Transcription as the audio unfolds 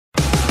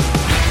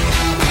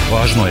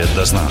Važno je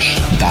da znaš.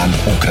 Dan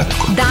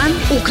ukratko. Dan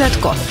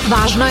ukratko.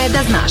 Važno je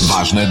da znaš.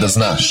 Važno je da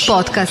znaš.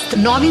 Podcast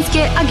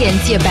novinske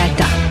agencije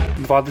Beta.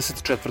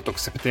 24.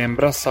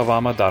 septembra sa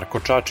vama Darko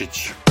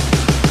Čačić.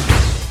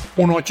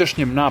 U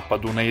noćašnjem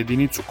napadu na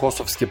jedinicu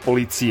kosovske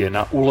policije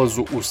na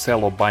ulazu u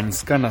selo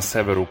Banjska na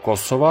severu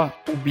Kosova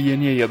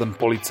ubijen je jedan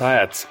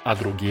policajac, a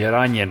drugi je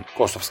ranjen.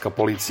 Kosovska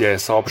policija je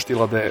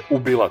saopštila da je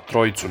ubila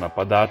trojicu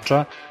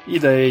napadača i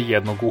da je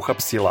jednog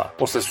uhapsila.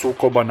 Posle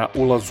sukoba na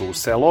ulazu u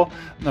selo,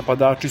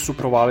 napadači su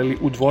provalili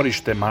u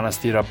dvorište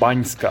manastira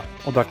Banjska,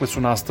 odakle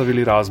su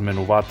nastavili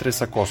razmenu vatre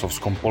sa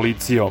kosovskom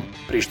policijom.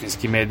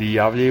 Prištinski mediji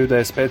javljaju da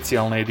je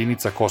specijalna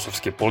jedinica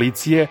kosovske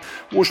policije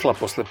ušla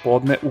posle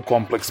podne u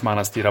kompleks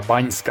manastira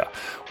Banjska,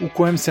 u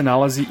kojem se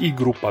nalazi i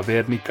grupa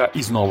vernika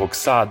iz Novog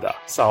Sada.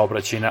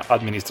 Saobraćaj na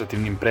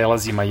administrativnim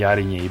prelazima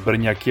Jarinje i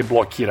Brnjak je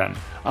blokiran.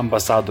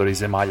 Ambasadori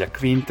zemalja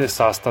Kvinte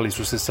sastali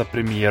su se sa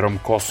premijerom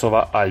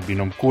Kosova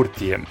Aljbinom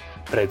Kurtijem.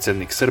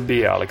 Predsednik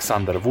Srbije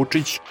Aleksandar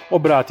Vučić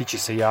obratit će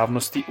se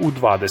javnosti u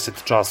 20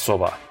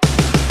 časova.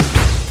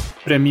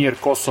 Premijer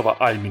Kosova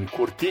Aljbin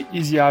Kurti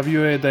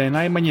izjavio je da je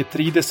najmanje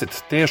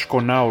 30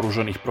 teško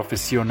naoružanih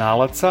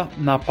profesionalaca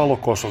napalo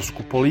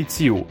kosovsku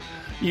policiju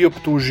i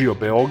optužio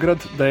Beograd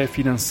da je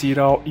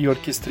finansirao i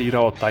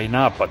orkestrirao taj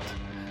napad.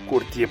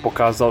 Kurti je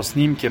pokazao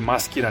snimke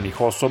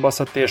maskiranih osoba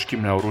sa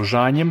teškim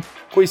naoružanjem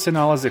koji se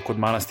nalaze kod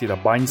manastira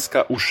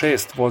Banjska u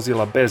 6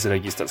 vozila bez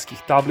registarskih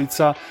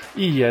tablica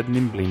i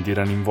jednim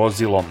blindiranim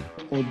vozilom.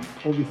 Od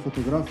ovih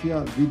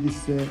fotografija vidi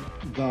se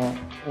da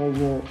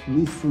ovo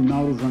nisu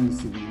naoružani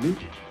civili,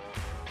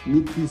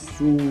 niti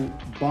su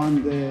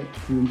bande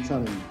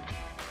krijumčarenja.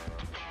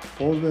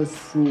 Ove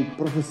su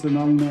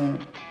profesionalne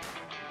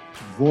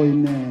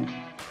vojne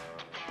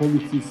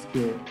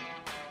policijske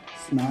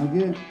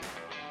snage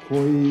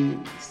koji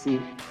su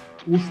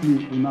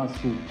ušli u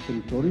našu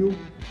teritoriju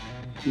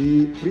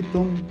i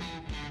pritom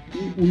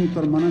i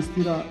unutar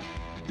manastira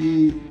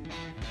i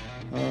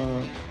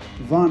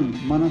van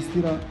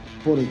manastira,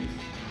 pored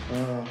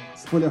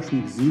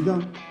spoljašnjih zida,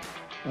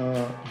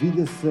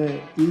 vide se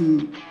i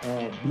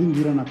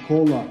blindirana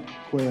kola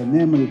koja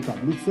nemaju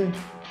tablice,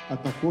 a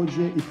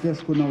takođe i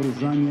teško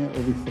naoružanje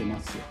ovih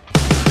formacija.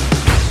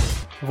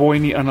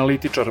 Vojni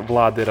analitičar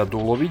Vlade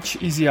Radulović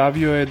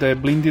izjavio je da je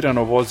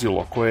blindirano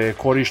vozilo koje je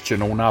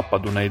korišćeno u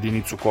napadu na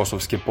jedinicu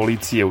kosovske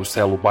policije u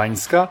selu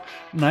Banjska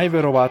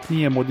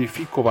najverovatnije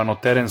modifikovano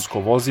terensko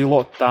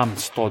vozilo TAM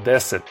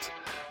 110.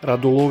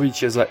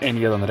 Radulović je za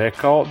N1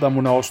 rekao da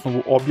mu na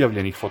osnovu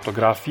objavljenih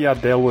fotografija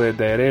deluje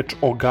da je reč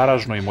o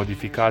garažnoj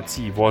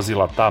modifikaciji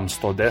vozila TAM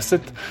 110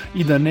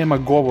 i da nema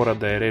govora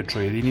da je reč o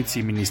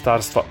jedinici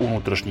Ministarstva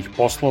unutrašnjih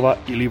poslova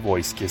ili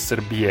Vojske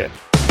Srbije.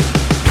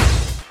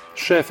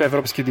 Šef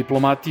evropske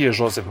diplomatije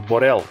Josep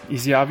Borrell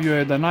izjavio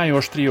je da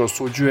najoštrije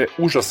osuđuje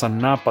užasan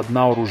napad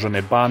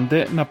naoružane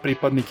bande na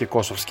pripadnike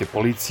kosovske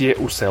policije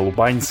u selu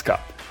Banjska.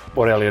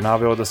 Borrell je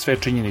naveo da sve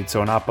činjenice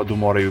o napadu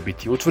moraju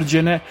biti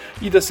utvrđene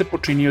i da se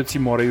počinioci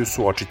moraju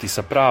suočiti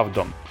sa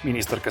pravdom.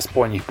 Ministarka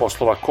spoljnih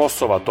poslova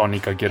Kosova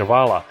Tonika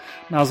Gervala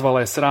nazvala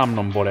je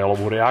sramnom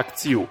Borrellovu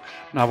reakciju,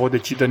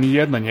 navodeći da ni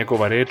jedna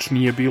njegova reč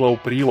nije bila u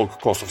prilog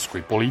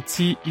kosovskoj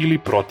policiji ili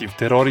protiv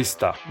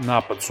terorista.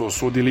 Napad su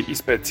osudili i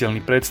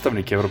specijalni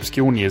predstavnik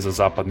Evropske unije za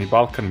Zapadni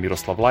Balkan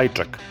Miroslav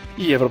Lajčak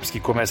i evropski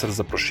komesar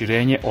za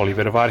proširenje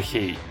Oliver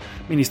Varhelyi.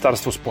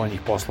 Ministarstvo spoljnih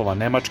poslova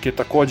Nemačke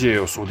takođe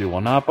je osudilo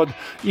napad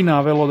i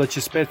navelo da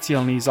će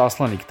specijalni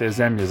izaslanik te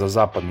zemlje za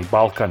Zapadni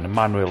Balkan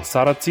Manuel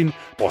Saracin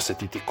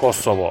posetiti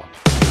Kosovo.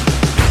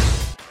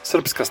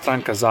 Srpska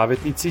stranka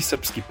Zavetnici,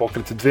 Srpski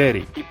pokret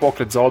Dveri i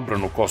Pokret za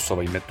odbranu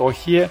Kosova i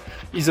Metohije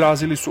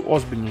izrazili su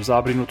ozbiljnu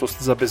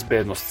zabrinutost za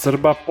bezbednost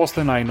Srba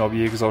posle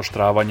najnovijeg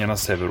zaoštravanja na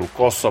severu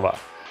Kosova.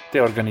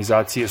 Te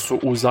organizacije su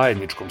u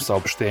zajedničkom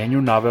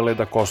saopštenju navele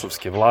da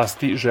kosovske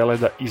vlasti žele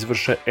da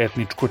izvrše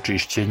etničko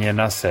čišćenje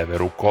na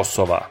severu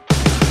Kosova.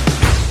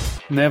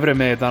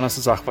 Nevreme je danas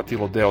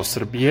zahvatilo deo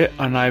Srbije,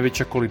 a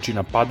najveća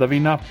količina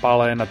padavina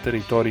pala je na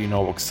teritoriji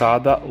Novog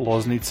Sada,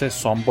 Loznice,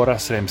 Sombora,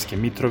 Sremske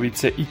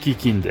Mitrovice i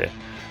Kikinde.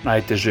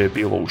 Najteže je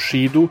bilo u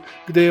Šidu,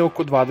 gde je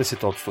oko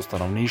 20%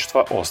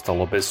 stanovništva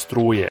ostalo bez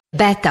struje.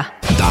 Beta.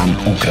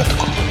 Dan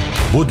ukratko.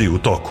 Budi u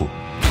toku.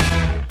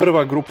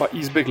 Prva grupa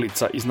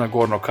izbeglica iz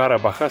Nagornog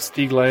Karabaha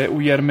stigla je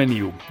u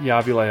Jermeniju,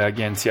 javila je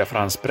agencija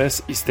France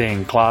Press iz te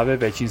enklave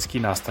većinski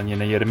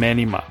nastanjene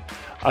Jermenima.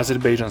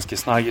 Azerbejdžanske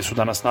snage su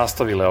danas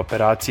nastavile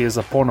operacije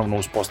za ponovno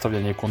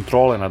uspostavljanje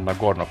kontrole nad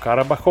Nagorno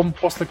Karabahom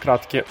posle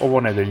kratke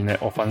ovonedeljne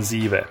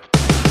ofanzive.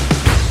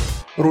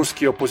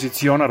 Ruski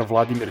opozicionar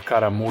Vladimir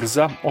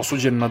Kara-Murza,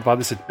 osuđen na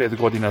 25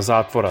 godina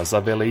zatvora za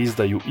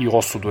veleizdaju i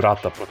osudu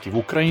rata protiv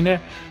Ukrajine,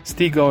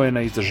 stigao je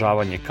na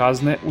izdržavanje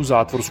kazne u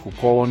zatvorsku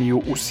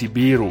koloniju u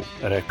Sibiru,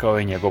 rekao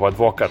je njegov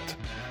advokat.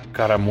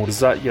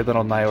 Kara-Murza, jedan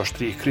od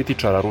najoštrijih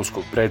kritičara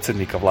ruskog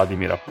predsjednika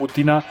Vladimira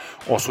Putina,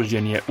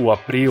 osuđen je u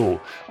aprilu,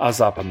 a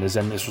zapadne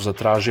zemlje su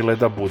zatražile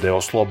da bude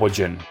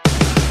oslobođen.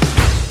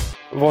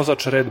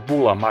 Vozač Red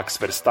Bulla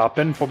Max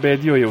Verstappen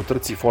pobedio je u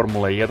trci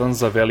Formule 1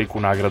 za veliku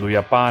nagradu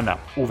Japana,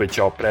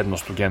 uvećao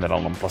prednost u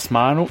generalnom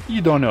plasmanu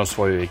i doneo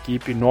svojoj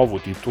ekipi novu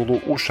titulu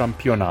u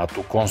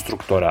šampionatu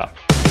konstruktora.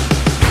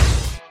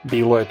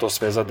 Bilo je to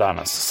sve za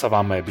danas. Sa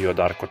vama je bio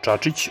Darko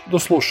Čačić. Do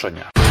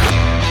slušanja.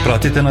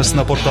 Pratite nas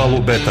na portalu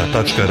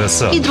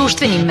beta.rs I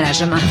društvenim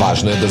mrežama.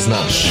 Važno je da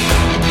znaš.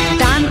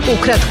 Dan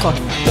ukratko.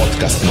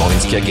 Podcast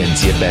novinske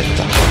agencije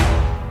Beta.